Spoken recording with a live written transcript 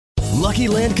Lucky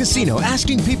Land Casino,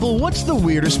 asking people, what's the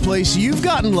weirdest place you've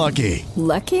gotten lucky?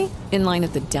 Lucky? In line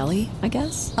at the deli, I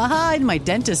guess? Aha, in my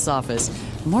dentist's office.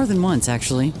 More than once,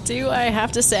 actually. Do I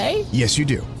have to say? Yes, you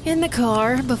do. In the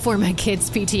car before my kids'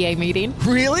 PTA meeting.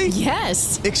 Really?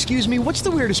 Yes. Excuse me, what's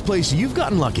the weirdest place you've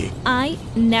gotten lucky? I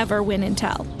never win and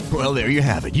tell. Well, there you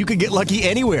have it. You can get lucky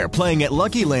anywhere, playing at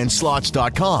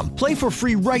LuckyLandSlots.com. Play for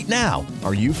free right now.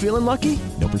 Are you feeling lucky?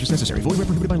 No purchase necessary. Void where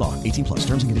prohibited by law. 18 plus.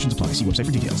 Terms and conditions apply. See website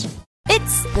for details.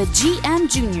 It's the GM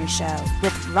Junior Show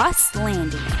with Russ,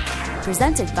 Lande,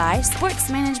 presented by Sports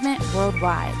Management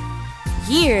Worldwide.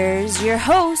 Here's your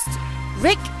host,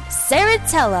 Rick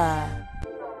Saratella.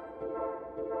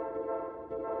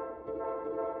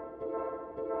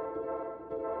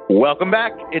 Welcome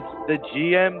back. It's the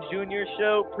GM Junior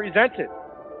Show presented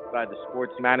by the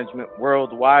Sports Management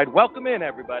Worldwide. Welcome in,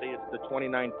 everybody. It's the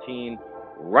 2019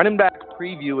 Running Back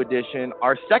Preview Edition,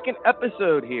 our second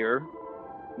episode here,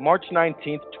 March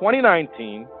 19th,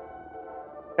 2019.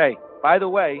 Hey, by the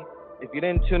way, if you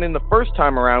didn't tune in the first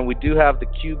time around, we do have the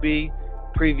QB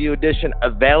Preview Edition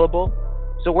available.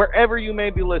 So wherever you may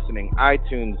be listening,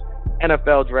 iTunes,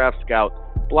 NFL Draft Scout,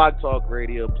 Blog Talk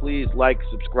Radio, please like,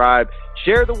 subscribe,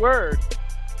 share the word,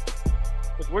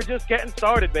 because we're just getting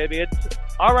started, baby. It's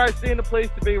RIC in the place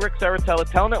to be. Rick Saratella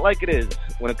telling it like it is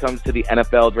when it comes to the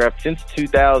NFL Draft. Since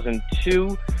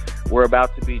 2002, we're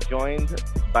about to be joined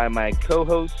by my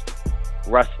co-host,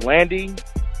 Russ Lande.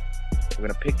 We're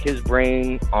going to pick his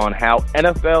brain on how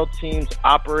NFL teams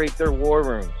operate their war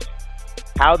rooms,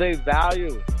 how they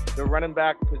value the running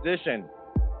back position.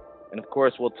 And, of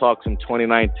course, we'll talk some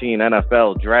 2019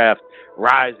 NFL Draft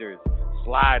risers,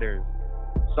 sliders,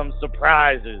 some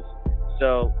surprises.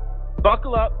 So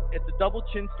buckle up. It's a double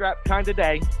chin strap kind of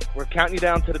day. We're counting you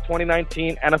down to the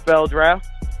 2019 NFL Draft.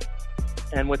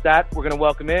 And with that, we're going to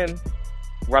welcome in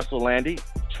Russell Lande.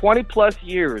 20-plus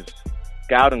years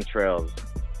scouting trails.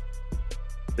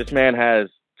 This man has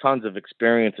tons of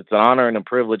experience. It's an honor and a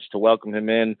privilege to welcome him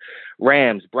in.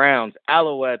 Rams, Browns,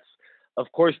 Alouettes,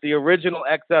 of course, the original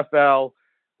XFL.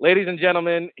 Ladies and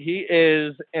gentlemen, he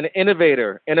is an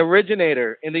innovator, an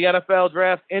originator in the NFL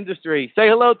draft industry. Say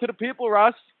hello to the people,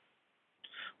 Russ.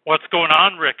 What's going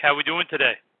on, Rick? How we doing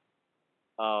today?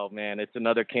 Oh, man, it's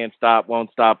another can't stop,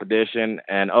 won't stop edition,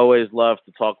 and always love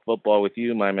to talk football with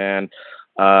you, my man.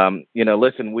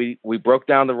 Listen, we broke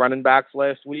down the running backs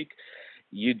last week.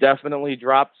 You definitely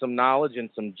dropped some knowledge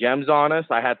and some gems on us.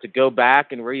 I had to go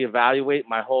back and reevaluate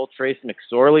my whole Trace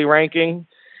McSorley ranking.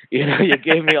 You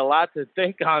gave me a lot to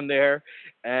think on there,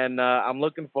 and I'm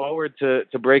looking forward to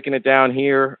breaking it down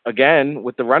here again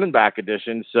with the running back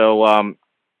edition. So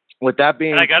with that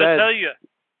being said, I got to tell you,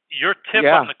 your tip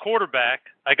on the quarterback,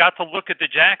 I got to look at the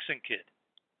Jackson kid.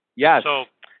 Yes. So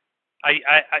I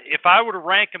if I were to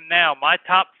rank him now, my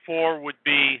top four would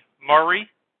be Murray,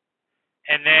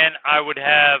 and then I would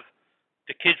have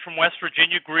the kid from West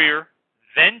Virginia, Greer,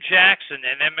 then Jackson,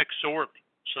 and then McSorley.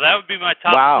 So that would be my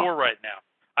top four right now.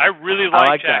 I really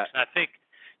like Jackson. That. I think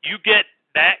you get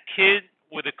that kid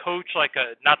with a coach like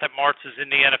not that Martz is in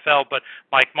the NFL, but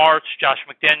Mike Martz, Josh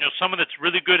McDaniels, someone that's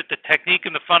really good at the technique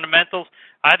and the fundamentals.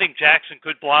 I think Jackson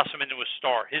could blossom into a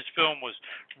star. His film was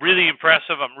really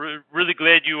impressive. I'm really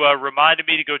glad you reminded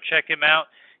me to go check him out.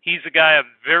 He's a guy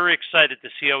I'm very excited to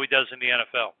see how he does in the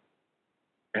NFL.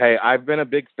 Hey, I've been a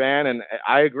big fan, and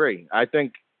I agree. I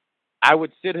think I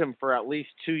would sit him for at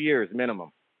least 2 years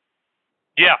minimum.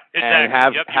 Yeah, exactly. And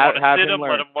have him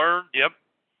learn. Let him learn.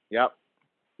 Yep.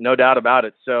 No doubt about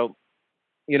it. So,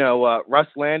 Russ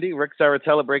Lande, Rick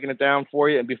Saratella breaking it down for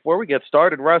you. And before we get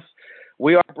started, Russ,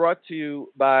 we are brought to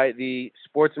you by the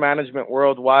Sports Management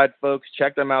Worldwide folks.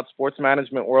 Check them out,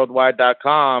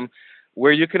 sportsmanagementworldwide.com,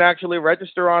 where you can actually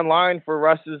register online for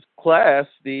Russ's class,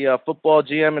 the football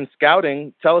GM and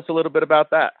scouting. Tell us a little bit about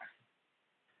that.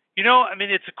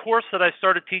 It's a course that I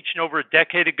started teaching over a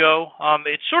decade ago.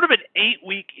 It's sort of an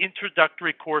 8-week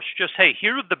introductory course. Just, hey,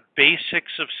 here are the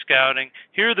basics of scouting.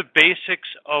 Here are the basics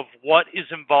of what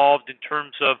is involved in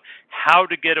terms of how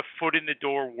to get a foot in the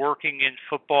door working in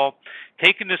football.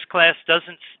 Taking this class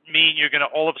doesn't mean you're going to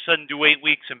all of a sudden do 8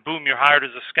 weeks and boom, you're hired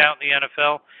as a scout in the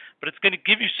NFL. But it's going to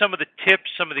give you some of the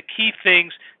tips, some of the key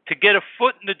things to get a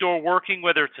foot in the door working,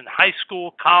 whether it's in high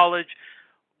school, college,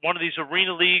 one of these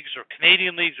arena leagues or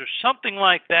Canadian leagues or something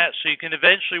like that, so you can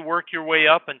eventually work your way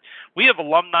up. And we have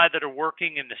alumni that are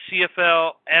working in the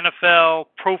CFL, NFL,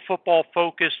 pro football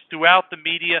focus throughout the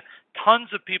media,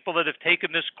 tons of people that have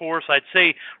taken this course. I'd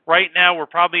say right now we're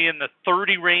probably in the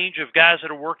 30 range of guys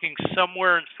that are working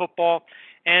somewhere in football.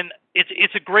 And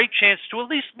it's a great chance to at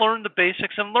least learn the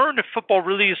basics and learn if football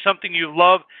really is something you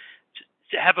love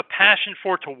to have a passion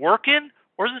for to work in,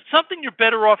 Or is it something you're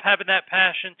better off having that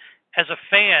passion as a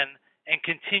fan and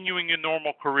continuing your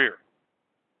normal career?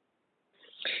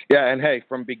 Yeah, and hey,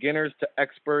 from beginners to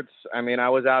experts, I mean, I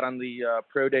was out on the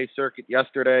Pro Day circuit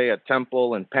yesterday at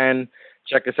Temple and Penn.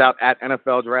 Check us out at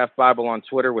NFL Draft Bible on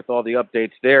Twitter with all the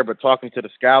updates there. But talking to the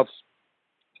scouts,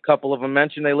 a couple of them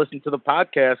mentioned they listened to the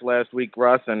podcast last week,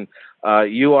 Russ, and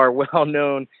you are well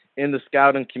known in the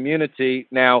scouting community.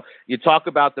 Now, you talk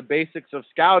about the basics of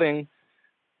scouting.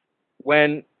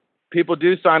 When people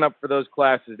do sign up for those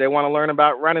classes, they want to learn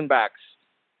about running backs.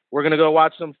 We're going to go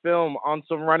watch some film on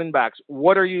some running backs.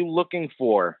 What are you looking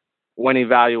for when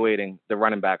evaluating the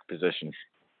running back position?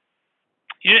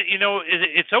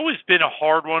 It's always been a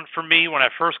hard one for me when I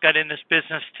first got in this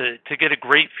business to get a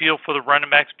great feel for the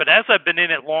running backs. But as I've been in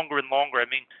it longer and longer, I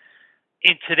mean,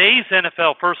 in today's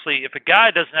NFL, firstly, if a guy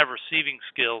doesn't have receiving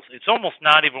skills, it's almost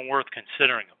not even worth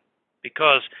considering him.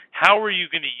 Because how are you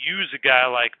going to use a guy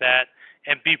like that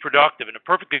and be productive? And a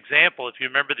perfect example, if you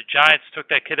remember, the Giants took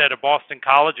that kid out of Boston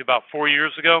College about 4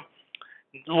 years ago,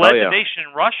 led the nation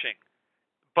in rushing.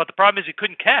 But the problem is he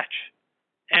couldn't catch.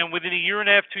 And within a year and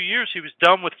a half, 2 years, he was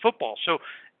done with football. So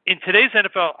in today's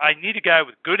NFL, I need a guy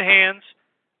with good hands,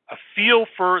 a feel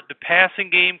for the passing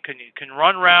game, can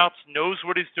run routes, knows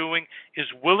what he's doing, is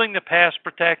willing to pass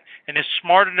protect, and is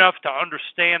smart enough to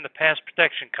understand the pass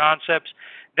protection concepts.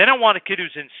 Then I want a kid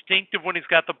who's instinctive when he's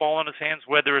got the ball in his hands,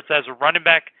 whether it's as a running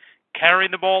back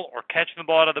carrying the ball or catching the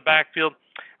ball out of the backfield.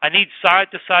 I need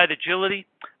side-to-side agility.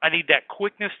 I need that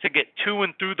quickness to get to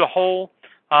and through the hole.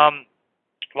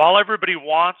 While everybody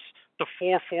wants the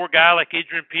 4-4 guy like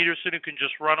Adrian Peterson who can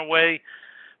just run away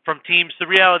from teams, the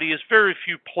reality is very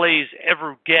few plays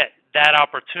ever get that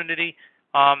opportunity.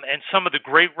 And some of the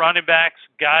great running backs,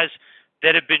 guys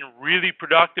that have been really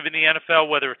productive in the NFL,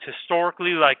 whether it's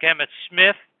historically like Emmitt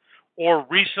Smith or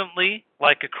recently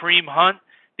like a Kareem Hunt,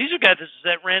 these are guys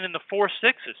that ran in the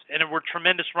 4.6s and were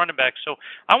tremendous running backs. So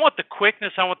I want the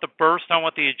quickness, I want the burst, I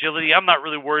want the agility. I'm not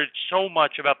really worried so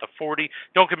much about the 40.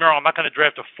 Don't get me wrong, I'm not going to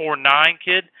draft a 4.9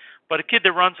 kid, but a kid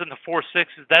that runs in the 4.6s,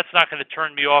 that's not going to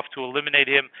turn me off to eliminate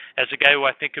him as a guy who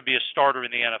I think could be a starter in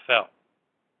the NFL.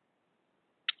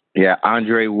 Yeah,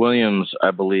 Andre Williams,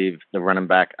 I believe, the running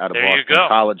back out of Boston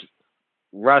College.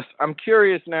 Russ, I'm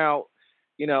curious now,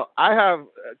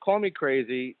 call me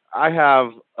crazy, I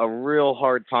have a real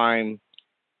hard time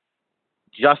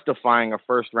justifying a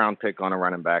first-round pick on a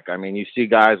running back. I mean, you see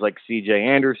guys like C.J.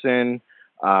 Anderson.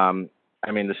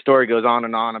 The story goes on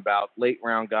and on about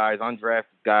late-round guys, undrafted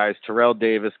guys, Terrell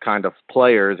Davis kind of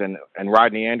players, and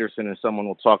Rodney Anderson is someone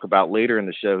we'll talk about later in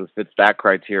the show who fits that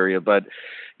criteria. But,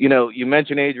 you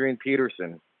mentioned Adrian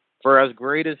Peterson. For as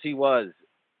great as he was,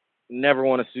 never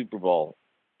won a Super Bowl.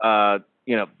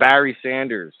 Barry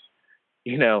Sanders,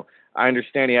 I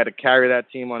understand he had to carry that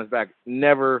team on his back,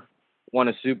 never won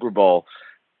a Super Bowl.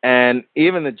 And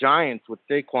even the Giants with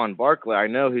Saquon Barkley, I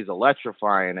know he's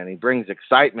electrifying and he brings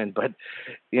excitement, but,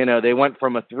 they went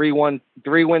from a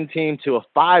 3-win team to a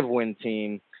 5-win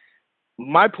team.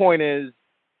 My point is,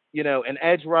 an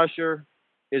edge rusher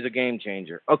is a game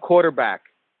changer. A quarterback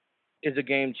is a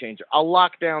game changer. A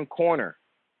lockdown corner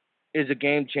is a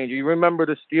game changer. You remember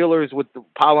the Steelers with the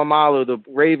Palomalu, the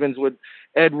Ravens with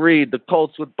Ed Reed, the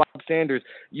Colts with Bob Sanders.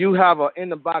 You have a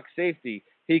in-the-box safety.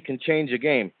 He can change a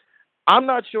game. I'm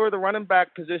not sure the running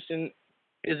back position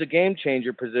is a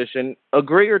game-changer position.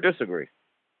 Agree or disagree?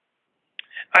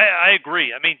 I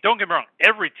agree. I mean, don't get me wrong.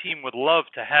 Every team would love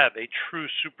to have a true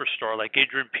superstar like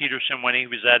Adrian Peterson when he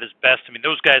was at his best. I mean,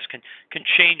 those guys can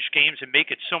change games and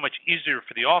make it so much easier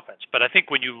for the offense. But I think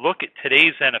when you look at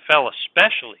today's NFL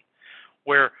especially,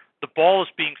 where the ball is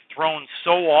being thrown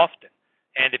so often,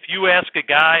 and if you ask a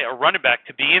guy, a running back,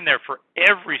 to be in there for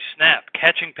every snap,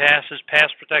 catching passes, pass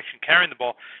protection, carrying the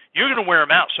ball, you're going to wear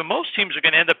him out. So most teams are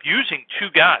going to end up using two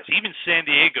guys, even San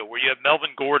Diego, where you have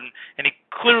Melvin Gordon, and he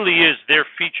clearly is their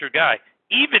feature guy.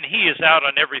 Even he is out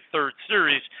on every third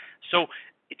series. So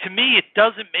to me, it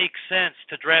doesn't make sense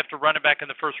to draft a running back in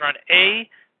the first round, A,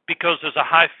 because there's a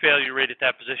high failure rate at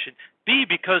that position, B,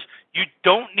 because you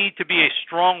don't need to be a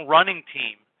strong running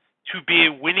team to be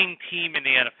a winning team in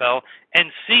the NFL,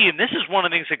 and C, and this is one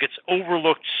of the things that gets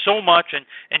overlooked so much, and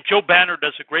Joe Banner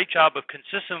does a great job of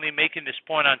consistently making this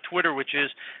point on Twitter, which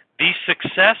is the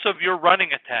success of your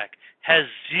running attack has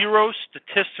zero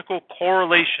statistical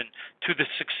correlation to the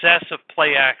success of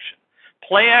play action.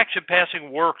 Play action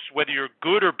passing works whether you're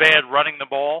good or bad running the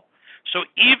ball, so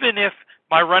even if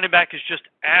my running back is just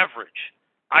average,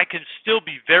 I can still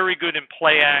be very good in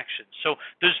play action. So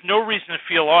there's no reason to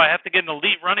feel, I have to get an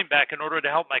elite running back in order to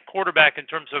help my quarterback in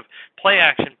terms of play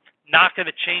action. Not going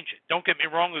to change it. Don't get me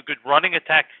wrong, a good running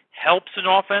attack helps an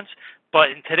offense,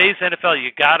 But in today's NFL,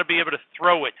 you got to be able to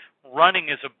throw it. Running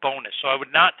is a bonus. So I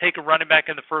would not take a running back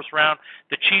in the first round.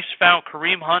 The Chiefs found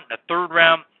Kareem Hunt in the third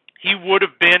round. He would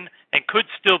have been and could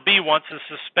still be, once the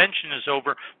suspension is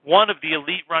over, one of the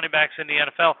elite running backs in the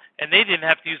NFL, and they didn't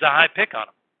have to use a high pick on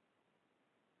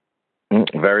him.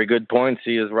 Very good points.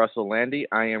 He is Russell Lande.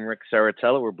 I am Rick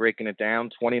Saratella. We're breaking it down.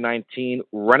 2019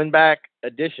 Running Back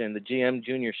Edition, the GM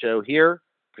Junior Show here,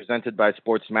 presented by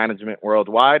Sports Management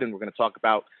Worldwide, and we're going to talk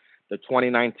about the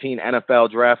 2019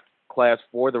 NFL Draft class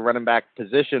for the running back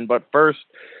position. But first,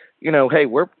 hey,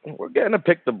 we're getting to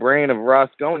pick the brain of Russ,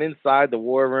 going inside the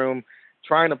war room,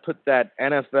 trying to put that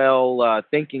NFL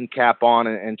thinking cap on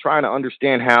and trying to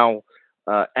understand how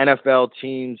NFL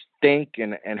teams think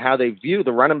and how they view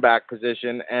the running back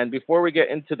position. And before we get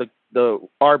into the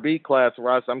RB class,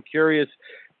 Russ, I'm curious,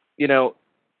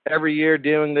 every year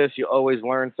doing this, you always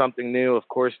learn something new, of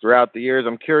course, throughout the years.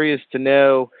 I'm curious to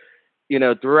know,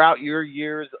 throughout your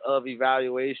years of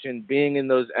evaluation, being in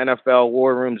those NFL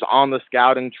war rooms, on the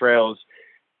scouting trails,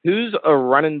 who's a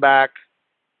running back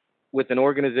with an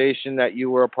organization that you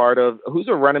were a part of? Who's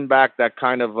a running back that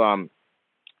kind of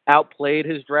outplayed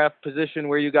his draft position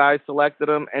where you guys selected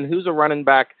him? And who's a running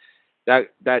back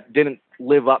that didn't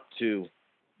live up to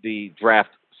the draft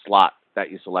slot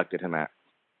that you selected him at?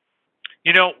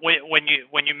 When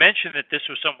you mentioned that this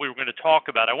was something we were going to talk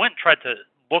about, I went and tried to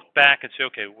look back and say,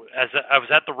 okay, as I was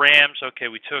at the Rams, okay,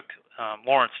 we took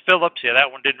Lawrence Phillips. Yeah,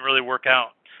 that one didn't really work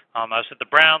out. I was at the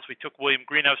Browns. We took William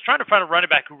Green. I was trying to find a running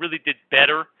back who really did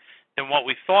better than what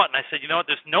we thought. And I said,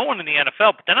 there's no one in the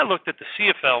NFL. But then I looked at the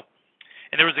CFL,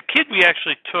 and there was a kid we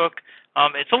actually took.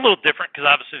 It's a little different because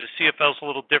obviously the CFL is a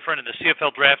little different, and the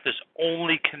CFL draft is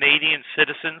only Canadian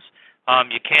citizens.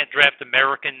 You can't draft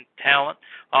American talent.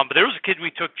 But there was a kid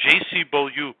we took, J.C.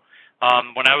 Beaulieu,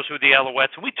 when I was with the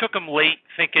Alouettes, and we took him late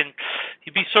thinking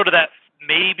he'd be sort of that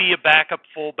maybe a backup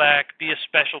fullback, be a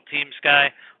special teams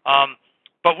guy.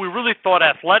 But we really thought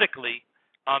athletically,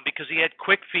 because he had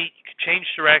quick feet, he could change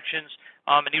directions,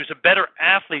 and he was a better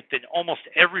athlete than almost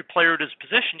every player at his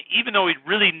position, even though he'd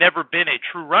really never been a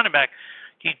true running back.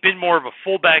 He'd been more of a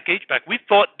fullback, H-back. We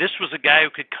thought this was a guy who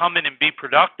could come in and be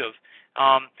productive.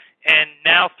 And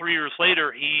now 3 years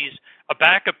later, he's a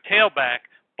backup tailback,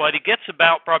 but he gets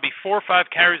about probably 4 or 5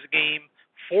 carries a game,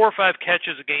 4 or 5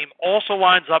 catches a game, also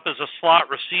lines up as a slot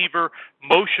receiver,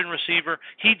 motion receiver.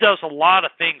 He does a lot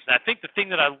of things. And I think the thing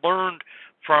that I learned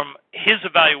from his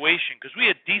evaluation, because we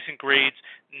had decent grades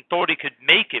and thought he could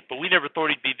make it, but we never thought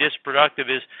he'd be this productive,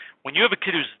 is when you have a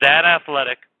kid who's that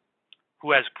athletic,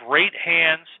 who has great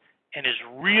hands, and is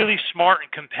really smart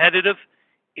and competitive,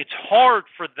 it's hard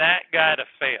for that guy to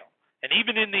fail. And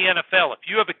even in the NFL, if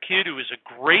you have a kid who is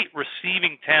a great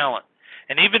receiving talent,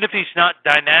 and even if he's not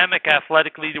dynamic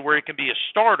athletically to where he can be a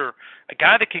starter, a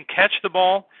guy that can catch the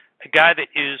ball, a guy that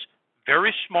is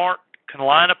very smart, can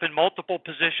line up in multiple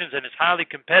positions, and is highly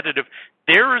competitive,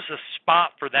 there is a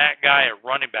spot for that guy at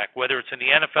running back, whether it's in the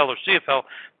NFL or CFL,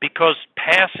 because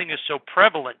passing is so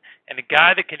prevalent. And a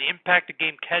guy that can impact the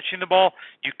game catching the ball,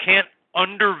 you can't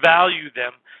undervalue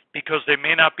them because they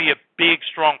may not be a big,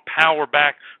 strong power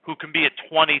back who can be a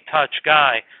 20-touch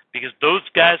guy, because those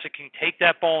guys that can take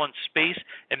that ball in space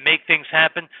and make things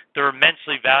happen, they're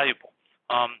immensely valuable.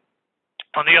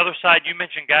 On the other side, you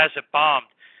mentioned guys that bombed.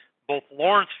 Both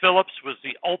Lawrence Phillips was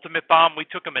the ultimate bomb. We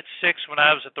took him at 6 when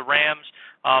I was at the Rams.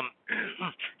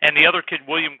 And the other kid,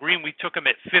 William Green, we took him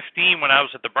at 15 when I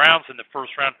was at the Browns in the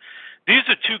first round. These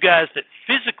are two guys that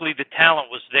physically the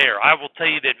talent was there. I will tell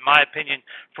you that, in my opinion,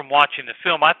 from watching the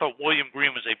film, I thought William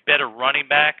Green was a better running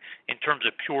back in terms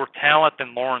of pure talent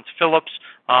than Lawrence Phillips.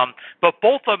 But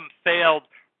both of them failed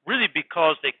really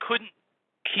because they couldn't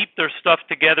keep their stuff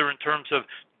together in terms of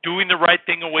doing the right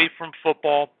thing away from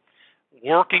football,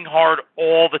 working hard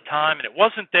all the time. And it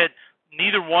wasn't that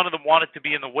neither one of them wanted to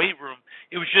be in the weight room.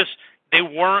 It was just they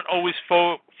weren't always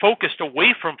focused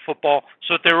away from football,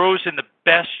 so that they were always in the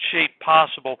best shape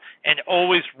possible and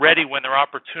always ready when their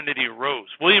opportunity arose.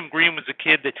 William Green was a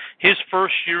kid that his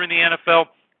first year in the NFL,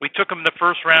 we took him in the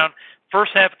first round.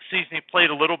 First half of the season, he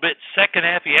played a little bit. Second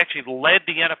half, he actually led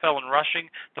the NFL in rushing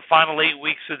the final 8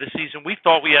 weeks of the season. We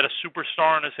thought we had a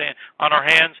superstar on our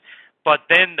hands. But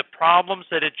then the problems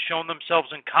that had shown themselves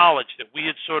in college that we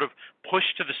had sort of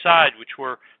pushed to the side, which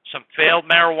were some failed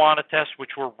marijuana tests,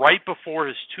 which were right before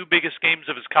his 2 biggest games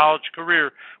of his college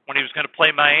career when he was going to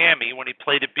play Miami, when he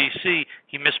played at BC.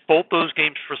 He missed both those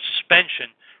games for suspension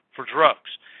for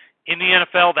drugs. In the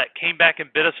NFL, that came back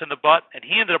and bit us in the butt, and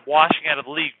he ended up washing out of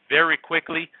the league very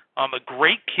quickly. A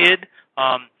great kid.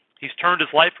 He's turned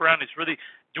his life around. He's really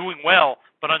doing well.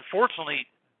 But unfortunately,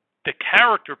 the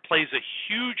character plays a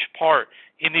huge part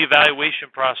in the evaluation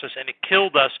process, and it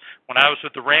killed us when I was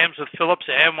with the Rams with Phillips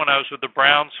and when I was with the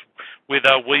Browns with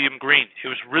William Green. It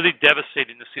was really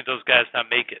devastating to see those guys not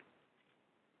make it.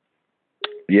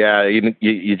 Yeah,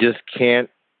 you just can't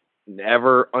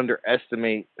ever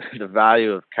underestimate the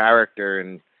value of character.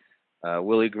 And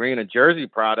Willie Green, a Jersey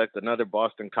product, another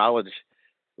Boston College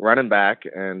running back,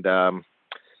 and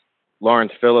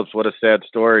Lawrence Phillips, what a sad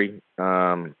story.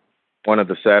 One of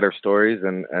the sadder stories,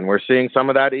 and we're seeing some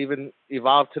of that even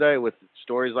evolve today with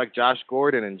stories like Josh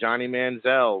Gordon and Johnny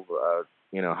Manziel,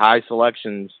 high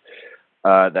selections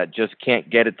that just can't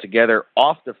get it together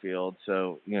off the field.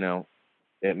 So,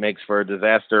 it makes for a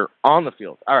disaster on the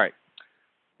field. All right.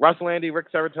 Russ Lande,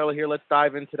 Rick Saratella here. Let's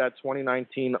dive into that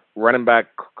 2019 running back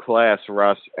class,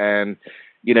 Russ. And,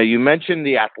 you mentioned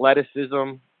the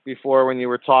athleticism before when you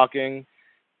were talking.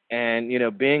 And,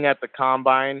 being at the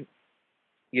combine,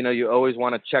 you always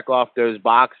want to check off those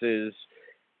boxes.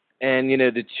 And,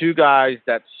 the two guys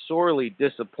that sorely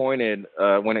disappointed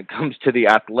when it comes to the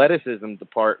athleticism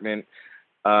department,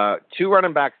 two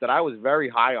running backs that I was very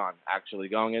high on, actually,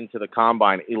 going into the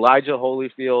combine, Elijah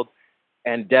Holyfield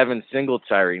and Devin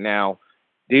Singletary. Now,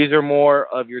 these are more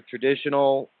of your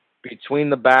traditional between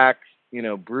the backs,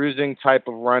 bruising type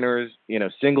of runners.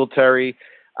 Singletary,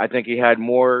 I think he had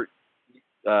more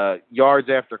yards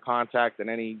after contact than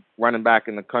any running back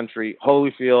in the country.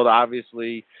 Holyfield,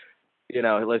 obviously,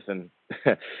 listen,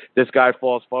 this guy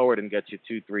falls forward and gets you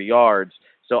 2-3 yards.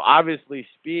 So obviously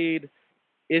speed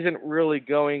isn't really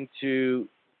going to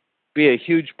be a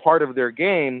huge part of their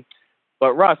game.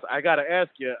 But Russ, I got to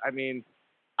ask you,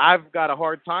 I've got a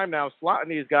hard time now slotting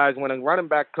these guys when a running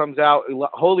back comes out.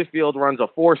 Holyfield runs a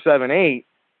 4.78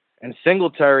 and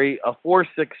Singletary a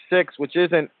 4.66, which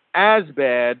isn't as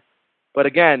bad. But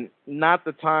again, not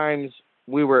the times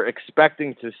we were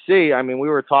expecting to see. We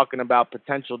were talking about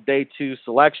potential day 2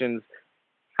 selections.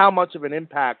 How much of an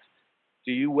impact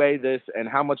do you weigh this, and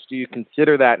how much do you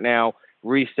consider that now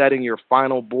resetting your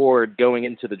final board going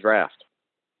into the draft?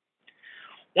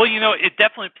 Well, it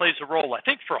definitely plays a role. I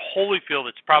think for Holyfield,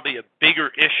 it's probably a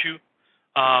bigger issue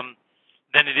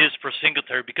than it is for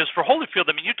Singletary, because for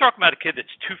Holyfield, you're talking about a kid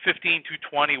that's 215,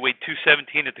 220, weighed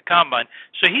 217 at the combine,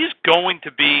 so he's going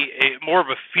to be more of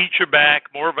a feature back,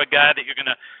 more of a guy that you're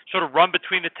going to sort of run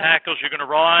between the tackles. You're going to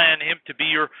rely on him to be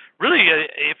your, really,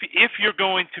 if you're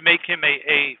going to make him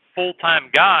a full-time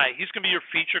guy, he's going to be your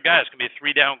feature guy. It's going to be a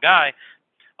 3-down guy.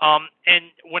 And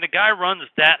when a guy runs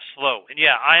that slow, and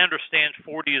yeah, I understand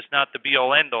 40 is not the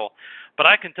be-all, end-all, but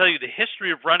I can tell you the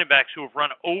history of running backs who have run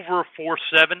over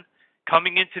 4.7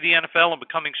 coming into the NFL and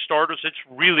becoming starters, it's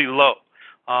really low.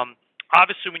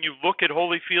 Obviously, when you look at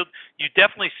Holyfield, you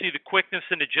definitely see the quickness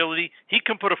and agility. He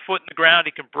can put a foot in the ground.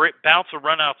 He can bounce a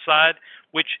run outside,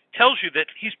 which tells you that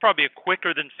he's probably a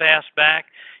quicker than fast back.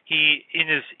 He in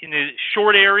his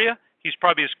short area, he's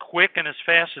probably as quick and as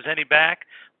fast as any back.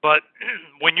 But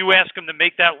when you ask him to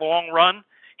make that long run,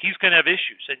 he's going to have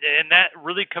issues. And that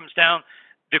really comes down,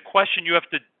 the question you have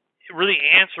to really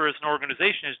answer as an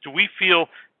organization is, do we feel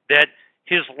that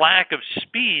his lack of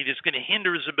speed is going to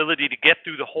hinder his ability to get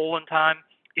through the hole in time?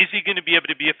 Is he going to be able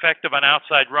to be effective on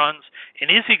outside runs? And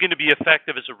is he going to be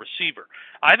effective as a receiver?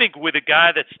 I think with a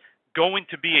guy that's going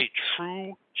to be a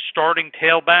true starting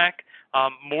tailback,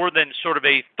 more than sort of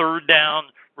a third down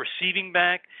receiving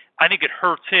back, I think it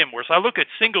hurts him. Whereas I look at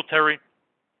Singletary,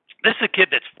 this is a kid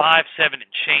that's 5'7" and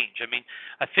change.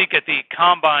 I think at the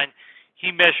combine,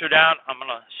 he measured out, I'm going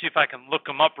to see if I can look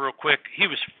him up real quick. He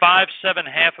was 5'7",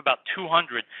 about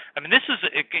 200. This is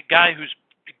a guy whose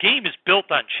game is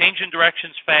built on changing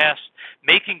directions fast,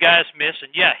 making guys miss,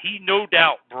 and yeah, he no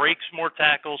doubt breaks more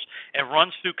tackles and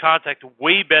runs through contact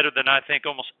way better than I think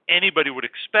almost anybody would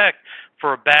expect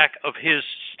for a back of his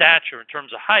stature in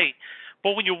terms of height.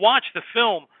 But when you watch the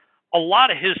film, a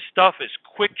lot of his stuff is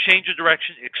quick change of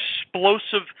direction,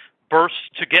 explosive bursts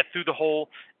to get through the hole,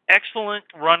 excellent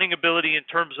running ability in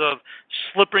terms of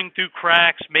slipping through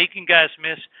cracks, making guys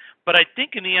miss. But I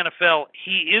think in the NFL,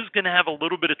 he is going to have a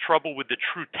little bit of trouble with the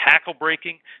true tackle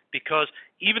breaking, because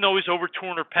even though he's over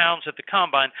 200 pounds at the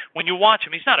combine, when you watch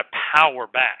him, he's not a power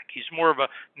back. He's more of a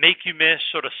make-you-miss,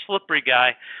 sort of slippery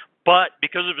guy. But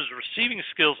because of his receiving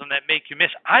skills and that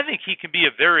make-you-miss, I think he can be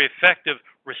a very effective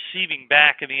receiving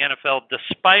back in the NFL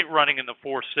despite running in the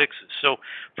 4.6s. So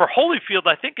for Holyfield,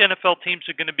 I think NFL teams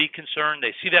are going to be concerned.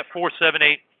 They see that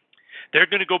 4.78. They're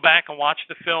going to go back and watch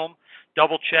the film,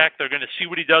 double check. They're going to see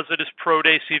what he does at his pro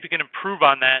day, see if he can improve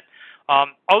on that.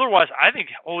 Otherwise, I think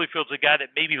Holyfield's a guy that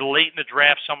maybe late in the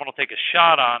draft someone will take a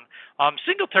shot on.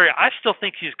 Singletary, I still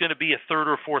think he's going to be a third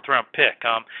or fourth round pick.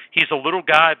 He's a little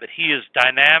guy, but he is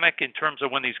dynamic in terms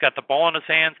of when he's got the ball in his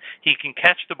hands. He can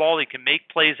catch the ball. He can make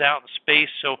plays out in space.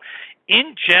 So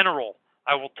in general,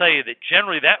 I will tell you that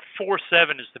generally that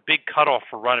 4.7 is the big cutoff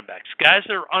for running backs. Guys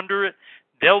that are under it,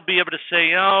 they'll be able to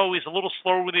say, oh, he's a little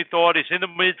slower than he thought. He's in the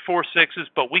mid 4.6s,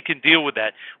 but we can deal with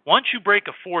that. Once you break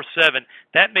a 4.7,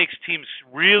 that makes teams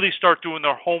really start doing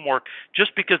their homework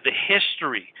just because the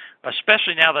history,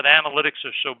 especially now that analytics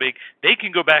are so big, they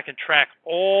can go back and track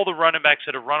all the running backs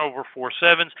that have run over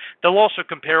 4.7s. They'll also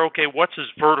compare, okay, what's his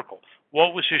vertical?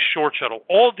 What was his short shuttle?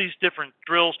 All of these different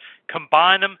drills,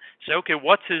 combine them, say, okay,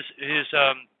 what's his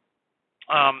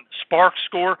spark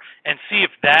score, and see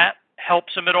if that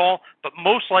helps him at all. But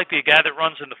most likely a guy that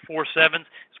runs in the 4.7s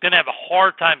is going to have a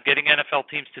hard time getting NFL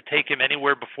teams to take him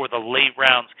anywhere before the late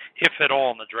rounds, if at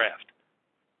all, in the draft.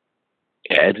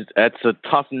 Yeah, that's a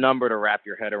tough number to wrap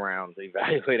your head around,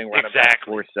 evaluating running back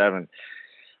 4.7.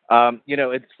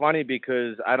 It's funny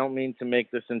because I don't mean to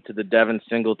make this into the Devin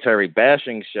Singletary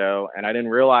bashing show, and I didn't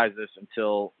realize this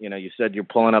until, you said you're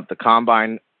pulling up the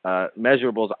combine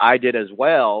measurables. I did as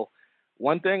well.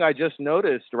 One thing I just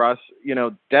noticed, Russ,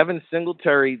 Devin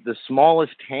Singletary, the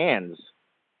smallest hands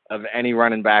of any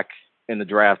running back in the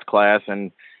draft class.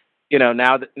 And,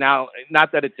 now,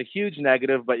 not that it's a huge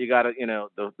negative, but you got to,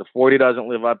 the 40 doesn't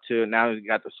live up to it. Now you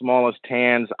got the smallest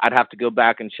hands. I'd have to go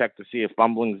back and check to see if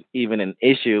fumbling's even an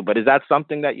issue. But is that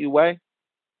something that you weigh?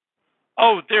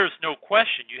 Oh, there's no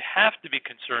question. You have to be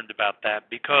concerned about that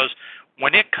because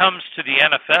when it comes to the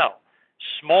NFL,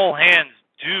 small hands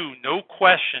do, no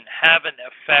question, have an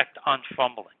effect on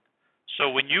fumbling. So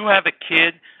when you have a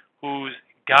kid who's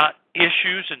got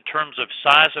issues in terms of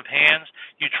size of hands,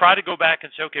 you try to go back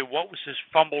and say, okay, what was his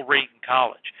fumble rate in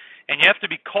college? And you have to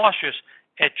be cautious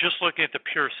at just looking at the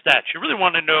pure stats. You really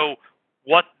want to know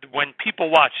when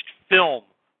people watched film,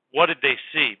 what did they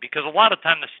see? Because a lot of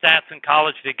time the stats in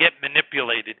college, they get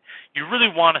manipulated. You really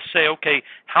want to say, okay,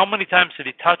 how many times did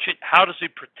he touch it? How does he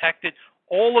protect it?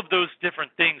 All of those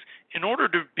different things in order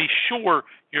to be sure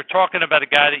you're talking about a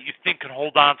guy that you think can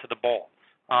hold on to the ball.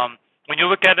 When you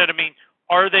look at it,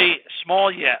 are they small?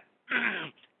 Yeah.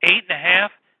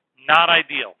 8.5, not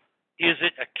ideal. Is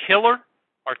it a killer?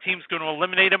 Are teams going to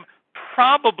eliminate him?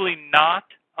 Probably not.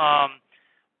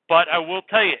 But I will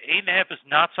tell you, 8.5 is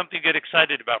not something to get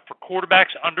excited about. For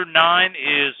quarterbacks, under 9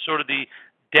 is sort of the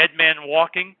dead man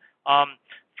walking.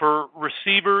 For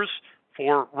receivers,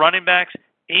 for running backs,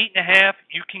 8.5,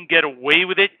 you can get away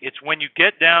with it. It's when you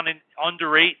get down in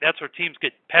under 8, that's where teams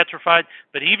get petrified.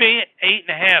 But even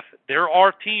 8.5, there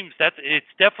are teams it's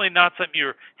definitely not something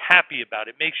you're happy about.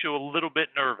 It makes you a little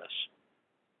bit nervous.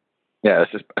 Yeah,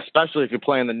 especially if you're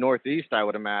playing the Northeast, I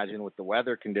would imagine, with the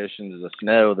weather conditions, the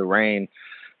snow, the rain.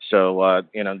 So,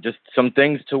 just some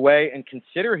things to weigh and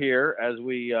consider here as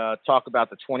we talk about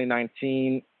the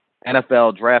 2019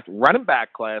 NFL Draft running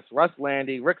back class. Russ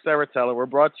Lande, Rick Saratella. We're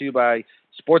brought to you by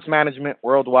Sports Management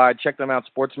Worldwide. Check them out,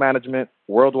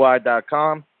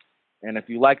 sportsmanagementworldwide.com. And if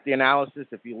you like the analysis,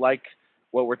 if you like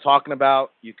what we're talking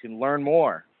about, you can learn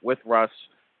more with Russ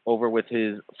over with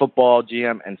his football,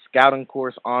 GM, and scouting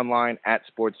course online at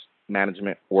Sports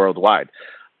Management Worldwide.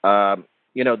 The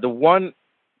one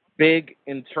big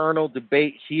internal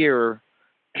debate here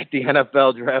at the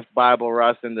NFL Draft Bible,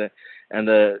 Russ, and the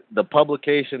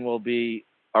publication will be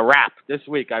a wrap this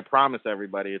week. I promise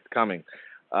everybody it's coming.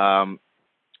 The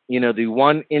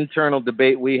one internal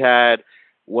debate we had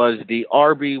was the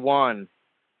RB1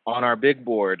 on our big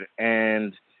board.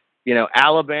 And,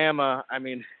 Alabama,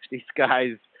 these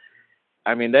guys,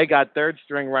 they got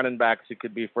third-string running backs who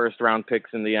could be first-round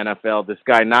picks in the NFL. This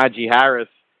guy, Najee Harris,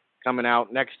 coming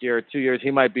out next year or 2 years,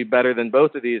 he might be better than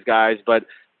both of these guys. But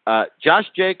Josh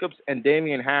Jacobs and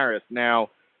Damian Harris. Now,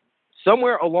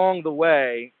 somewhere along the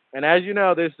way, and as you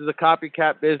know, this is a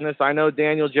copycat business. I know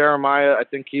Daniel Jeremiah, I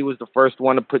think he was the first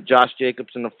one to put Josh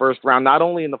Jacobs in the first round. Not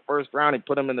only in the first round, he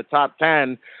put him in the top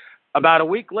 10. About a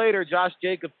week later, Josh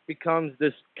Jacobs becomes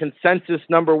this consensus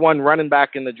number 1 running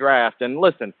back in the draft. And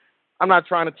listen, I'm not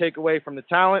trying to take away from the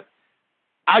talent.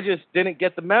 I just didn't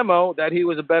get the memo that he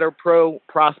was a better pro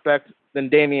prospect than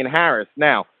Damian Harris.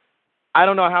 Now, I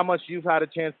don't know how much you've had a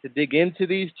chance to dig into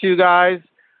these two guys.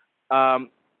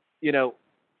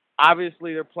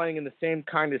 Obviously they're playing in the same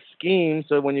kind of scheme.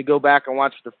 So when you go back and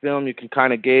watch the film, you can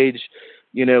kind of gauge,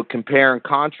 compare and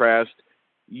contrast.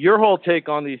 Your whole take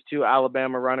on these two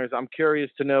Alabama runners, I'm curious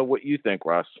to know what you think,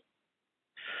 Russ.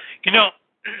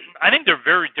 I think they're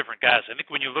very different guys. I think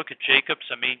when you look at Jacobs,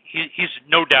 I mean, he's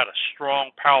no doubt a strong,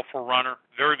 powerful runner,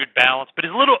 very good balance, but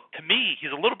he's a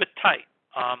little bit tight.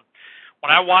 When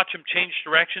I watch him change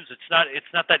directions, it's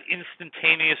not that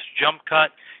instantaneous jump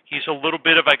cut. He's a little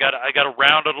bit of I got to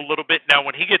round it a little bit. Now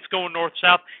when he gets going north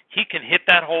south, he can hit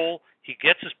that hole. He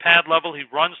gets his pad level. He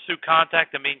runs through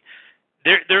contact. I mean,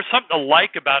 there's something to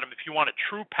like about him if you want a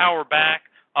true power back.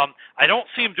 I don't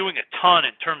see him doing a ton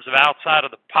in terms of outside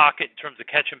of the pocket, in terms of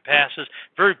catching passes.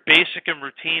 Very basic and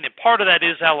routine, and part of that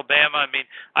is Alabama. I mean,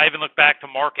 I even look back to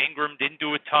Mark Ingram, didn't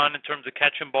do a ton in terms of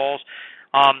catching balls.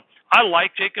 I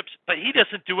like Jacobs, but he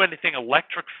doesn't do anything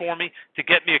electric for me to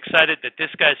get me excited that this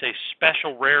guy's a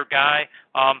special, rare guy.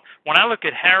 When I look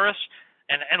at Harris,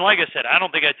 and like I said, I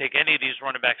don't think I'd take any of these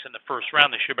running backs in the first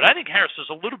round this year, but I think Harris is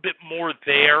a little bit more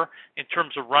there in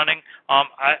terms of running.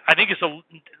 I think it's a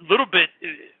little bit,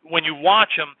 when you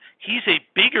watch him, he's a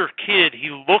bigger kid, he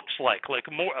looks like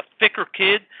a thicker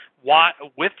kid,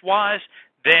 width-wise,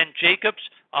 than Jacobs.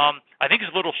 I think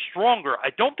he's a little stronger. I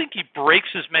don't think he breaks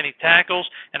as many tackles,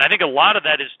 and I think a lot of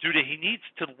that is due to he needs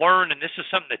to learn, and this is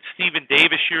something that Stephen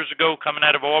Davis years ago coming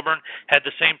out of Auburn had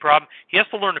the same problem. He has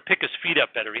to learn to pick his feet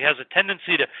up better. He has a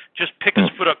tendency to just pick his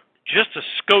foot up just a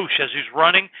skosh as he's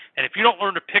running, and if you don't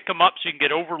learn to pick him up so you can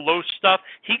get over low stuff,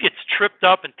 he gets tripped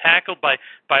up and tackled by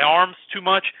arms too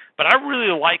much. But I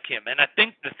really like him, and I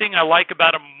think the thing I like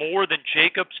about him more than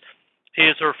Jacobs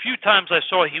is there are a few times I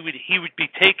saw he would be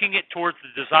taking it towards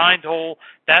the designed hole.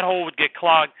 That hole would get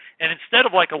clogged, and instead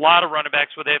of like a lot of running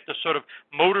backs where they have to sort of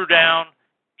motor down,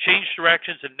 change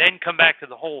directions, and then come back to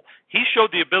the hole, he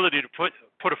showed the ability to put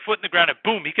a foot in the ground and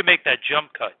boom, he can make that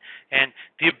jump cut. And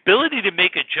the ability to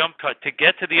make a jump cut to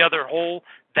get to the other hole,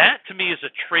 that to me is a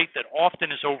trait that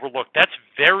often is overlooked. That's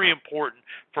very important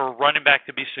for a running back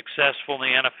to be successful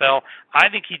in the NFL. I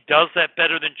think he does that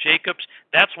better than Jacobs.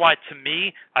 That's why, to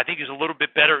me, I think he's a little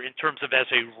bit better in terms of as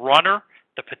a runner.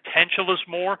 The potential is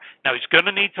more. Now, he's going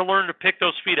to need to learn to pick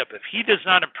those feet up. If he does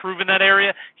not improve in that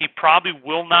area, he probably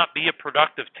will not be a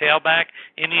productive tailback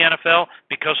in the NFL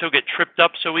because he'll get tripped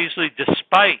up so easily,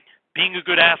 despite being a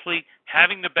good athlete,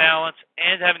 having the balance,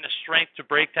 and having the strength to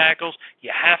break tackles.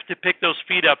 You have to pick those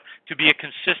feet up to be a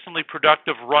consistently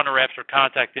productive runner after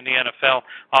contact in the NFL.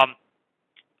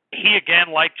 He,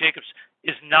 again, like Jacobs,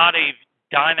 is not a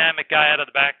dynamic guy out of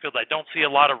the backfield. I don't see a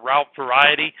lot of route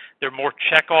variety. They're more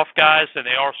check-off guys than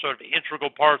they are sort of integral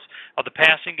parts of the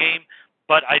passing game.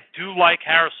 But I do like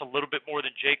Harris a little bit more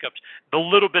than Jacobs. The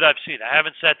little bit I've seen, I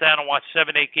haven't sat down and watched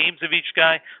 7-8 games of each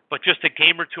guy, but just a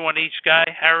game or two on each guy.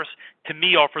 Harris, to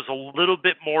me, offers a little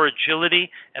bit more agility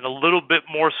and a little bit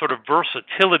more sort of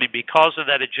versatility because of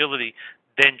that agility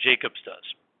than Jacobs does.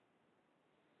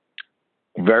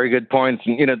 Very good points.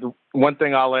 And, the one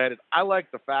thing I'll add is I like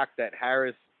the fact that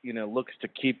Harris, looks to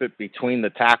keep it between the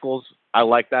tackles. I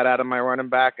like that out of my running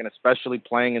back, and especially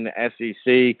playing in the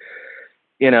SEC.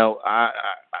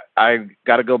 I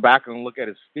got to go back and look at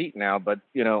his feet now, but,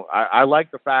 I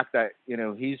like the fact that,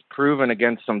 he's proven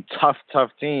against some tough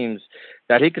teams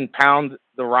that he can pound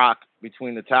the rock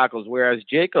between the tackles, whereas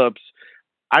Jacobs,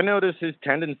 I notice his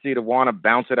tendency to want to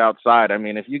bounce it outside. I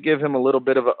mean, if you give him a little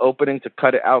bit of an opening to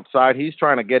cut it outside, he's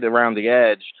trying to get around the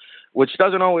edge, which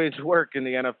doesn't always work in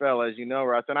the NFL, as you know,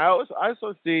 Russ. And I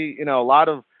also see, a lot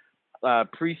of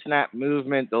pre-snap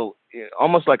movement,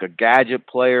 almost like a gadget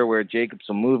player where Jacobs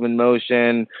will move in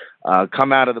motion,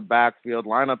 come out of the backfield,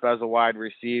 line up as a wide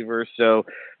receiver. So,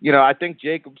 I think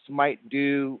Jacobs might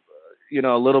do,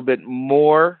 a little bit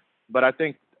more, but I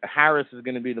think Harris is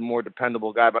going to be the more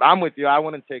dependable guy. But I'm with you. I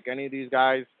wouldn't take any of these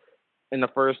guys in the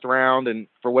first round. And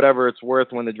for whatever it's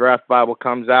worth, when the draft Bible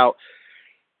comes out,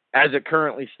 as it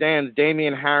currently stands,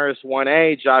 Damian Harris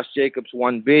 1A, Josh Jacobs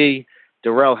 1B,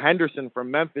 Darrell Henderson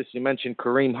from Memphis. You mentioned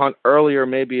Kareem Hunt earlier,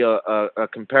 maybe a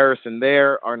comparison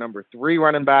there. Our number 3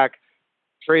 running back,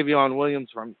 Travion Williams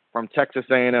from Texas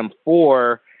A&M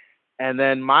 4. And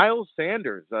then Miles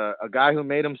Sanders, a guy who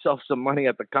made himself some money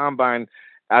at the Combine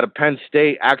out of Penn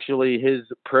State. Actually, his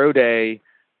pro day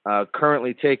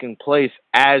currently taking place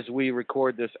as we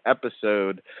record this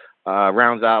episode,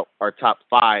 rounds out our top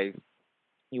 5.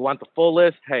 You want the full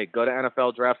list? Hey, go to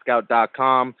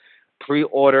NFLDraftScout.com,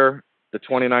 pre-order the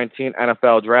 2019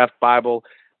 NFL Draft Bible.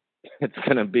 It's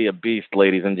going to be a beast,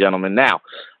 ladies and gentlemen. Now,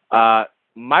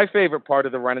 my favorite part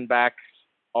of the running backs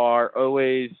are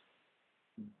always,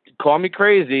 call me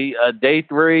crazy, day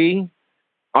 3,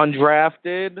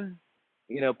 undrafted.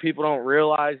 People don't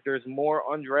realize there's more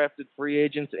undrafted free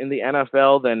agents in the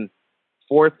NFL than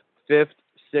 4th, 5th,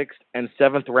 6th, and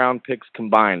 7th round picks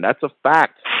combined. That's a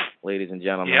fact, ladies and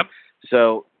gentlemen. Yep.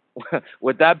 So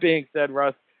with that being said,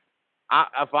 Russ,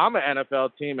 if I'm an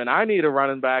NFL team and I need a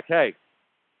running back, hey,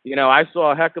 I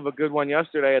saw a heck of a good one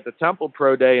yesterday at the Temple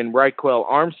Pro Day in Reichwell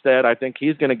Armstead. I think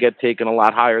he's going to get taken a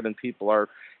lot higher than people are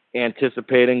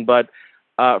anticipating. But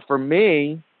for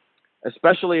me,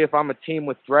 especially if I'm a team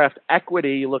with draft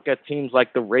equity, you look at teams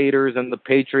like the Raiders and the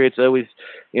Patriots always,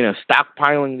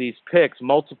 stockpiling these picks,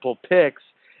 multiple picks.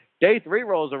 Day 3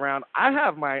 rolls around. I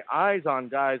have my eyes on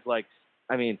guys like,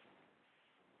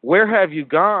 where have you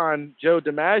gone, Joe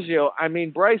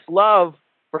DiMaggio? Bryce Love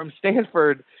from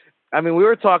Stanford. We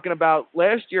were talking about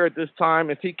last year at this time,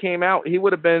 if he came out, he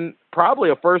would have been probably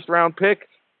a first-round pick,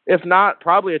 if not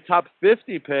probably a top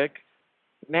 50 pick.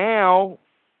 Now,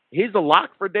 he's a lock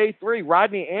for day 3.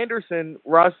 Rodney Anderson,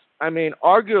 Russ,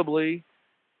 arguably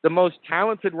the most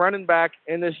talented running back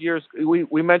in this year's –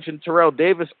 we mentioned Terrell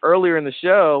Davis earlier in the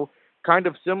show, kind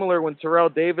of similar when Terrell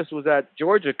Davis was at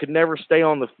Georgia, could never stay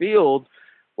on the field.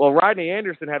 Well, Rodney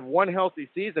Anderson had one healthy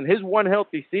season. His one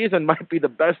healthy season might be the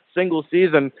best single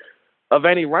season of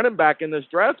any running back in this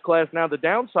draft class. Now, the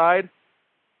downside,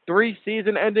 3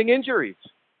 season-ending injuries.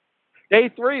 Day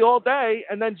 3 all day,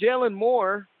 and then Jalen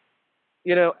Moore,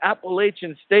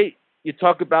 Appalachian State, you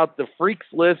talk about the freaks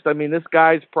list. This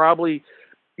guy's probably,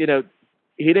 he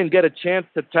didn't get a chance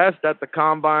to test at the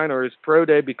combine or his pro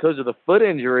day because of the foot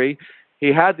injury.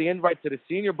 He had the invite to the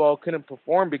Senior Bowl, couldn't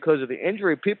perform because of the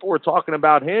injury. People were talking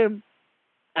about him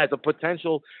as a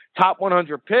potential top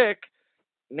 100 pick.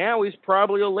 Now he's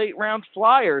probably a late-round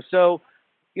flyer. So,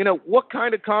 what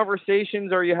kind of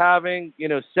conversations are you having,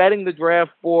 setting the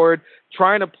draft board,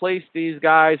 trying to place these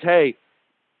guys? Hey,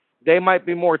 they might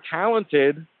be more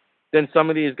talented than some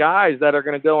of these guys that are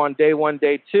going to go on day 1,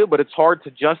 day 2, but it's hard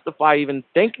to justify even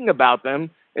thinking about them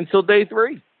until day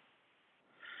 3.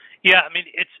 Yeah,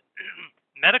 it's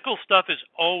medical stuff is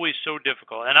always so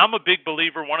difficult. And I'm a big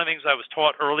believer. One of the things I was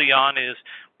taught early on is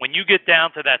when you get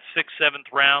down to that 6th,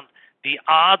 7th round, the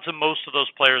odds of most of those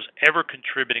players ever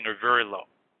contributing are very low.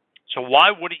 So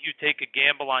why wouldn't you take a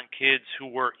gamble on kids who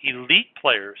were elite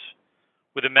players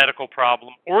with a medical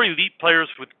problem or elite players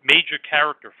with major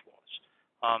character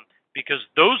flaws? Because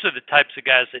those are the types of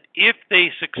guys that if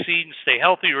they succeed and stay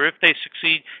healthy, or if they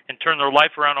succeed and turn their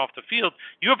life around off the field,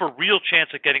 you have a real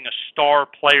chance of getting a star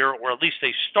player or at least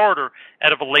a starter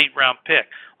out of a late-round pick,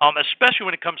 especially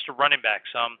when it comes to running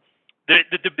backs.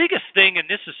 The biggest thing, and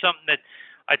this is something that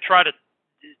I try to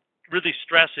really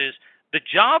stress, is the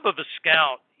job of a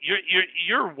scout.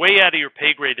 You're way out of your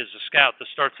pay grade as a scout to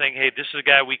start saying, hey, this is a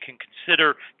guy we can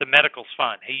consider the medical's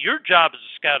fine. Hey, your job as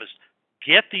a scout is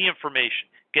get the information.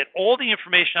 Get all the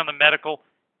information on the medical.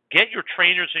 Get your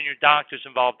trainers and your doctors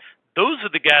involved. Those are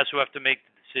the guys who have to make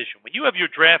the decision. When you have your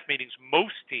draft meetings,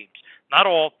 most teams, not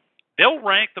all, they'll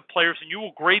rank the players and you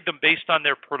will grade them based on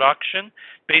their production,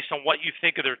 based on what you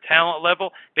think of their talent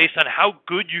level, based on how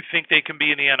good you think they can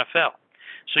be in the NFL.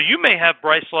 So you may have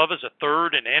Bryce Love as a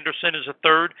 3rd and Anderson as a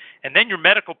 3rd, and then your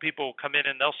medical people will come in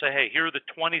and they'll say, hey, here are the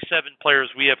 27 players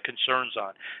we have concerns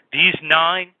on. These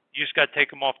 9, you just got to take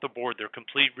them off the board. They're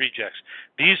complete rejects.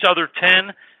 These other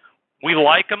 10, we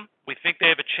like them. We think they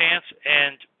have a chance,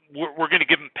 and we're going to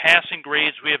give them passing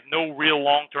grades. We have no real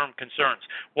long-term concerns.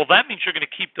 Well, that means you're going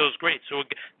to keep those grades. So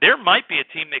there might be a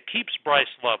team that keeps Bryce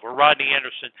Love or Rodney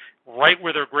Anderson right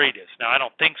where their grade is. Now, I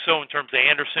don't think so in terms of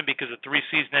Anderson because of 3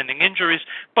 season-ending injuries,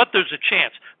 but there's a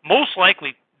chance. Most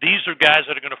likely, these are guys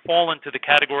that are going to fall into the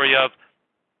category of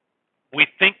we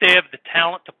think they have the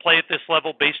talent to play at this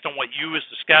level based on what you as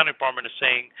the scouting department is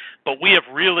saying, but we have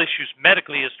real issues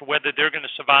medically as to whether they're going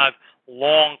to survive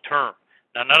long-term.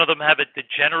 Now, none of them have a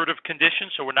degenerative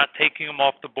condition, so we're not taking them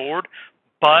off the board,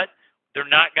 but they're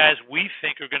not guys we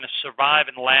think are going to survive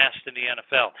and last in the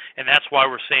NFL, and that's why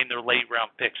we're saying they're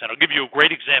late-round picks. And I'll give you a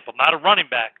great example, not a running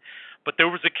back, but there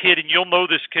was a kid, and you'll know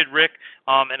this kid, Rick,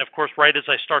 and of course, right as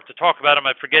I start to talk about him,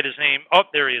 I forget his name. Oh,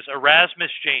 there he is,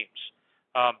 Erasmus James.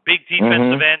 Big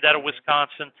defensive end out of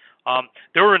Wisconsin.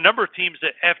 There were a number of teams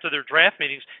that, after their draft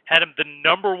meetings, had him the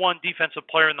number 1 defensive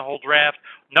player in the whole draft,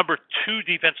 number 2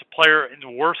 defensive player in the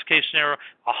worst-case scenario,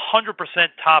 100%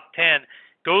 top 10,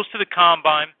 goes to the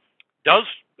combine, does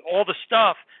all the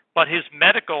stuff, but his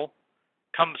medical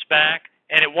comes back,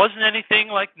 and it wasn't anything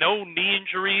like no knee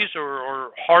injuries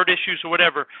or heart issues or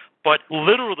whatever, but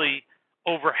literally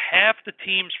over half the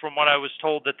teams, from what I was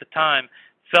told at the time,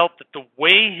 felt that the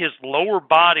way his lower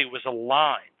body was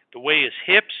aligned, the way his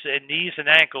hips and knees and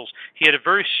ankles, he had a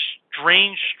very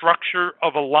strange structure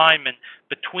of alignment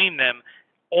between them.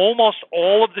 Almost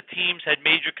all of the teams had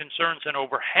major concerns, and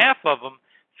over half of them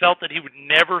felt that he would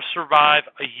never survive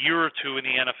a year or two in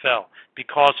the NFL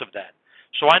because of that.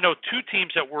 So I know two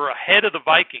teams that were ahead of the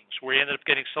Vikings where he ended up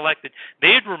getting selected.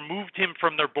 They had removed him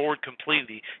from their board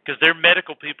completely because their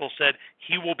medical people said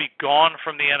he will be gone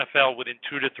from the NFL within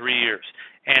 2 to 3 years.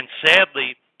 And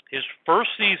sadly, his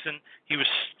first season, he was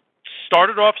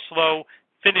started off slow,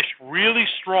 finished really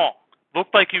strong.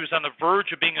 Looked like he was on the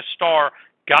verge of being a star,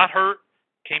 got hurt,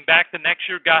 came back the next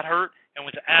year, got hurt, and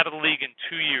was out of the league in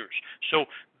 2 years. So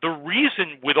the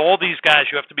reason with all these guys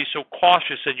you have to be so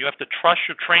cautious and you have to trust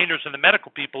your trainers and the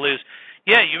medical people is,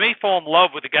 yeah, you may fall in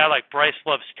love with a guy like Bryce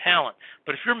Love's talent,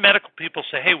 but if your medical people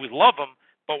say, hey, we love him,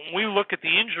 but when we look at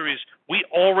the injuries, we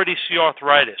already see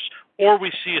arthritis or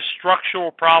we see a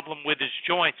structural problem with his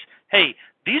joints, hey,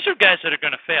 these are guys that are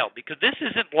going to fail because this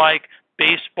isn't like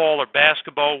baseball or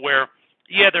basketball where,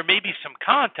 yeah, there may be some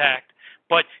contact,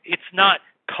 but it's not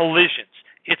collisions.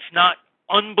 It's not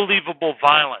unbelievable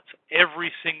violence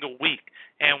every single week.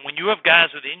 And when you have guys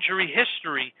with injury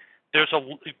history, there's a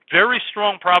very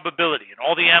strong probability, and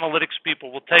all the analytics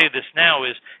people will tell you this now,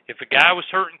 is if a guy was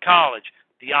hurt in college,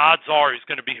 the odds are he's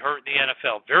going to be hurt in the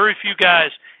NFL. Very few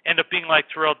guys end up being like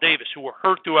Terrell Davis, who were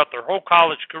hurt throughout their whole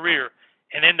college career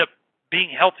and end up being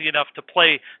healthy enough to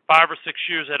play 5 or 6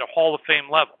 years at a Hall of Fame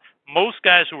level. Most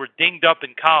guys who were dinged up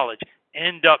in college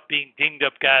end up being dinged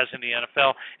up guys in the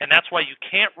NFL, and that's why you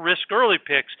can't risk early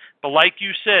picks. But like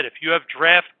you said, if you have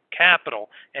draft capital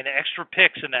and extra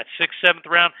picks in that 6th, 7th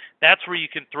round, that's where you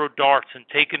can throw darts and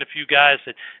take in a few guys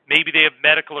that maybe they have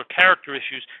medical or character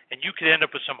issues, and you could end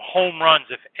up with some home runs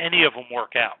if any of them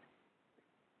work out.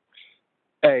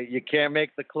 Hey, you can't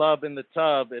make the club in the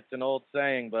tub. It's an old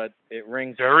saying, but it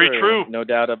rings very true. No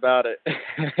doubt about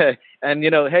it. And,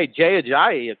 hey, Jay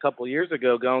Ajayi a couple years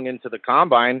ago going into the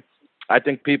Combine, I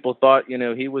think people thought,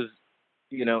 he was,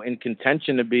 in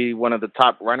contention to be one of the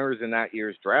top runners in that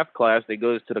year's draft class. They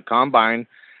goes to the Combine.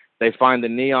 They find the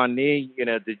knee-on-knee,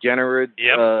 degenerate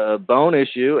bone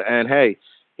issue, and, hey,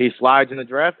 he slides in the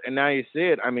draft, and now you see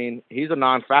it. I mean, he's a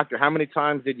non-factor. How many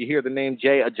times did you hear the name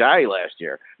Jay Ajayi last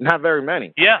year? Not very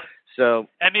many. Yeah. So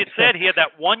I mean, it said he had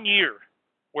that 1 year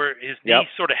where his knee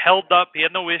sort of held up. He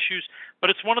had no issues.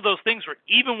 But it's one of those things where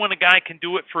even when a guy can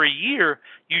do it for a year,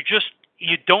 you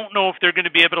don't know if they're going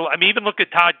to be able to. I mean, even look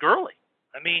at Todd Gurley.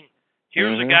 I mean,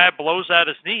 here's a guy blows out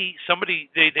his knee.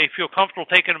 Somebody, they feel comfortable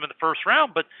taking him in the first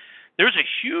round, but there's a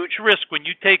huge risk when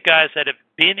you take guys that have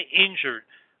been injured.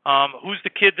 Who's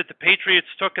the kid that the Patriots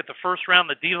took at the first round,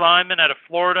 the D lineman out of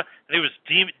Florida? I think it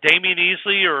was Damian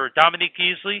Easley or Dominique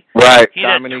Easley. Right. He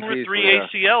had 2 or 3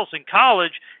 ACLs in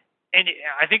college, and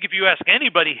I think if you ask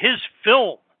anybody, his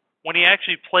film, when he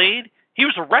actually played, he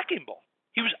was a wrecking ball.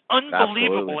 He was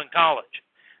unbelievable in college.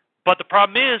 But the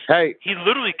problem is, he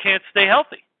literally can't stay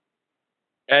healthy.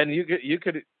 And you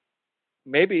could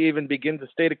maybe even begin to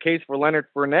state a case for Leonard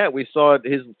Fournette. We saw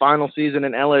his final season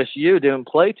in LSU, didn't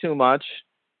play too much,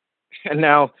 and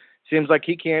now seems like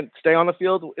he can't stay on the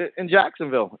field in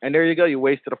Jacksonville. And there you go, you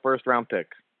wasted a first-round pick.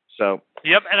 So.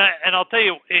 Yep, and I'll tell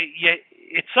you,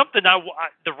 it's something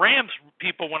the Rams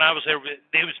people, when I was there,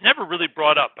 it was never really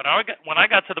brought up. But when I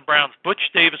got to the Browns, Butch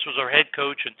Davis was our head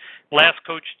coach and last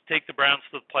coach to take the Browns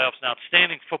to the playoffs, an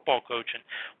outstanding football coach. And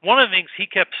one of the things he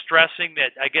kept stressing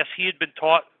that I guess he had been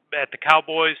taught at the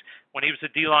Cowboys when he was the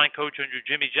D-line coach under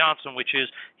Jimmy Johnson, which is,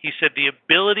 he said, the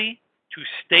ability to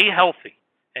stay healthy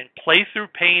and play through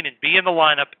pain and be in the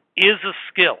lineup is a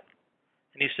skill.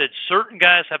 And he said certain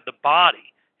guys have the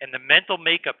body and the mental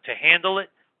makeup to handle it.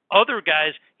 Other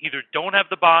guys either don't have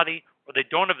the body or they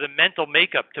don't have the mental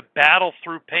makeup to battle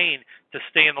through pain to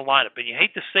stay in the lineup. And you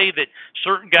hate to say that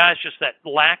certain guys, just that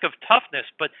lack of toughness,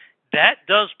 but that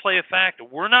does play a factor.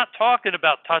 We're not talking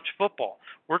about touch football.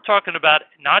 We're talking about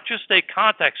not just a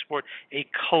contact sport, a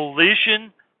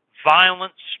collision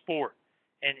violent sport.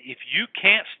 And if you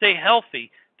can't stay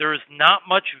healthy, there is not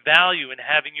much value in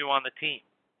having you on the team.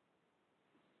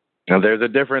 Now, there's a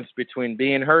difference between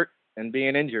being hurt and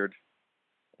being injured.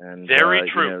 And, very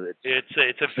true.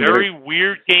 It's a very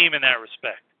weird game in that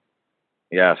respect.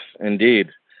 Yes, indeed.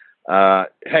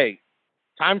 Hey,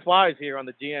 time flies here on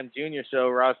the GM Junior Show,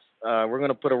 Russ. We're going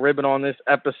to put a ribbon on this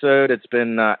episode. It's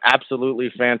been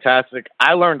absolutely fantastic.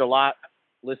 I learned a lot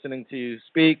listening to you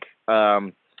speak.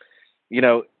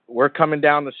 We're coming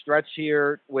down the stretch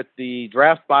here with the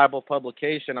Draft Bible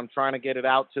publication. I'm trying to get it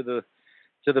out to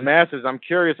the masses. I'm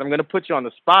curious. I'm going to put you on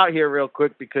the spot here real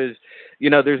quick because,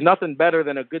 there's nothing better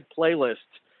than a good playlist.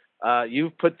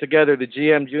 You've put together the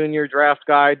GM Junior Draft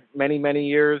Guide many, many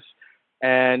years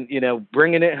and,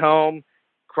 bringing it home,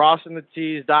 crossing the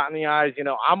T's, dotting the I's. You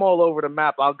know, I'm all over the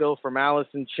map. I'll go from Alice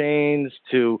in Chains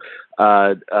to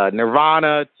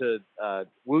Nirvana to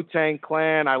Wu-Tang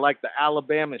Clan. I like the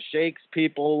Alabama Shakes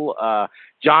people,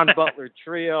 John Butler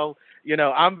Trio. You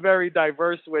know, I'm very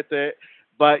diverse with it.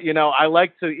 But, you know, I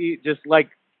like to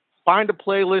find a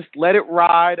playlist, let it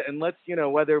ride, and let's, you know,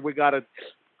 whether we got to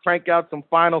crank out some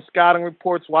final scouting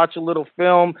reports, watch a little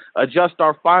film, adjust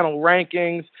our final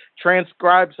rankings,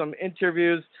 transcribe some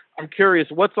interviews. I'm curious,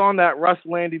 what's on that Russ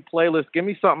Lande playlist? Give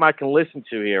me something I can listen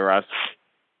to here, Russ.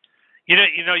 You know,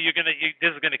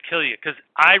 this is gonna kill you, because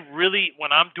I really,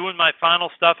 when I'm doing my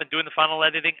final stuff and doing the final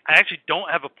editing, I actually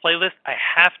don't have a playlist. I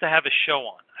have to have a show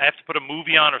on. I have to put a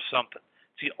movie on or something.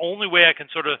 It's the only way I can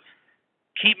sort of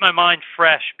keep my mind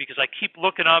fresh, because I keep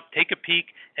looking up, take a peek,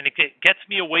 and it gets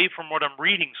me away from what I'm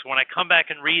reading. So when I come back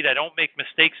and read, I don't make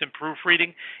mistakes in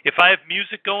proofreading. If I have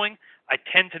music going, I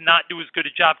tend to not do as good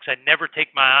a job because I never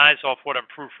take my eyes off what I'm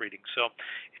proofreading. So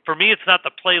for me, it's not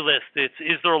the playlist. It's,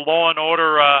 is there a Law and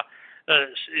Order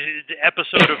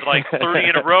episode of like 30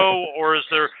 in a row, or is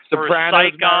there or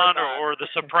Saigon or The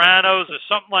Sopranos or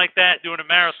something like that, doing a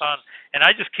marathon? And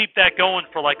I just keep that going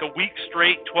for like a week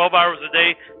straight, 12 hours a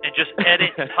day, and just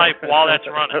edit and type while that's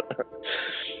running.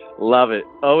 Love it.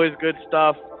 Always good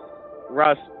stuff.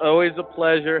 Russ, always a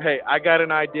pleasure. Hey, I got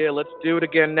an idea. Let's do it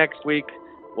again next week.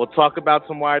 We'll talk about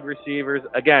some wide receivers.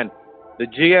 Again, the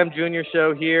GM Junior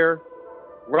Show here.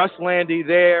 Russ Lande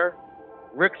there.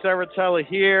 Rick Saratella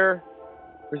here.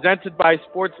 Presented by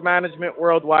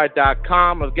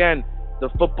SportsManagementWorldwide.com. Again, the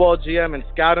Football GM and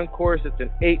Scouting course. It's an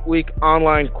 8-week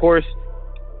online course.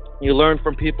 You learn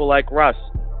from people like Russ,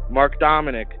 Mark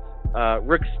Dominic,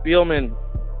 Rick Spielman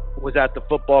was at the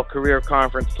Football Career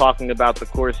Conference talking about the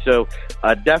course. So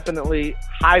definitely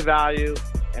high value.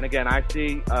 And again, I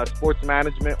see Sports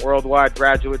Management Worldwide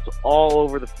graduates all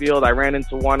over the field. I ran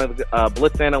into one of the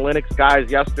Blitz Analytics guys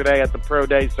yesterday at the Pro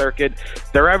Day circuit.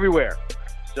 They're everywhere.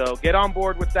 So get on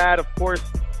board with that. Of course,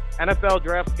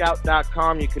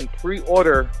 NFLDraftScout.com. You can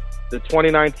pre-order the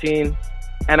 2019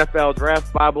 NFL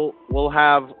Draft Bible. We'll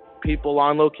have people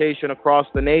on location across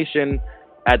the nation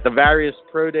at the various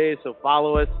pro days. So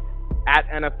follow us at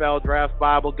NFL Draft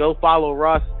Bible. Go follow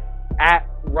Russ at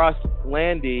Russ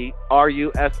Lande,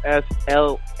 RussLande.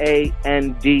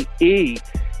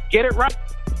 Get it right.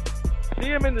 See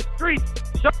him in the streets.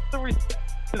 Show the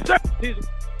respect.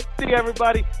 See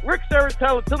everybody. Rick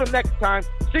Saratella. Till the next time.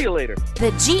 See you later.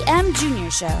 The GM Junior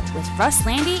Show with Russ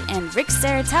Lande and Rick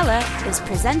Saratella is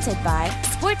presented by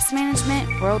Sports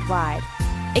Management Worldwide,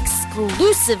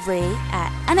 exclusively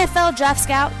at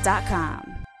NFLDraftScout.com.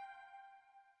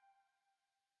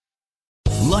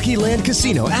 Lucky Land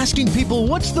Casino, asking people,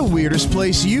 what's the weirdest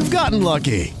place you've gotten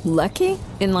lucky? Lucky?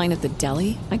 In line at the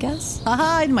deli, I guess?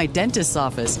 Aha, in my dentist's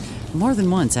office. More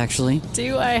than once, actually.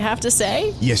 Do I have to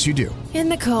say? Yes, you do. In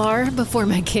the car before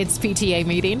my kids' PTA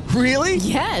meeting. Really?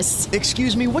 Yes.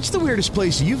 Excuse me, what's the weirdest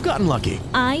place you've gotten lucky?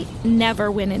 I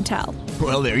never win and tell.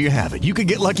 Well, there you have it. You can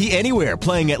get lucky anywhere,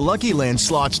 playing at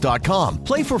LuckyLandSlots.com.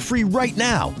 Play for free right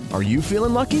now. Are you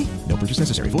feeling lucky? No purchase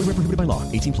necessary. Void where prohibited by law.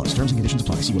 18+. Terms and conditions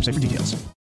apply. See website for details.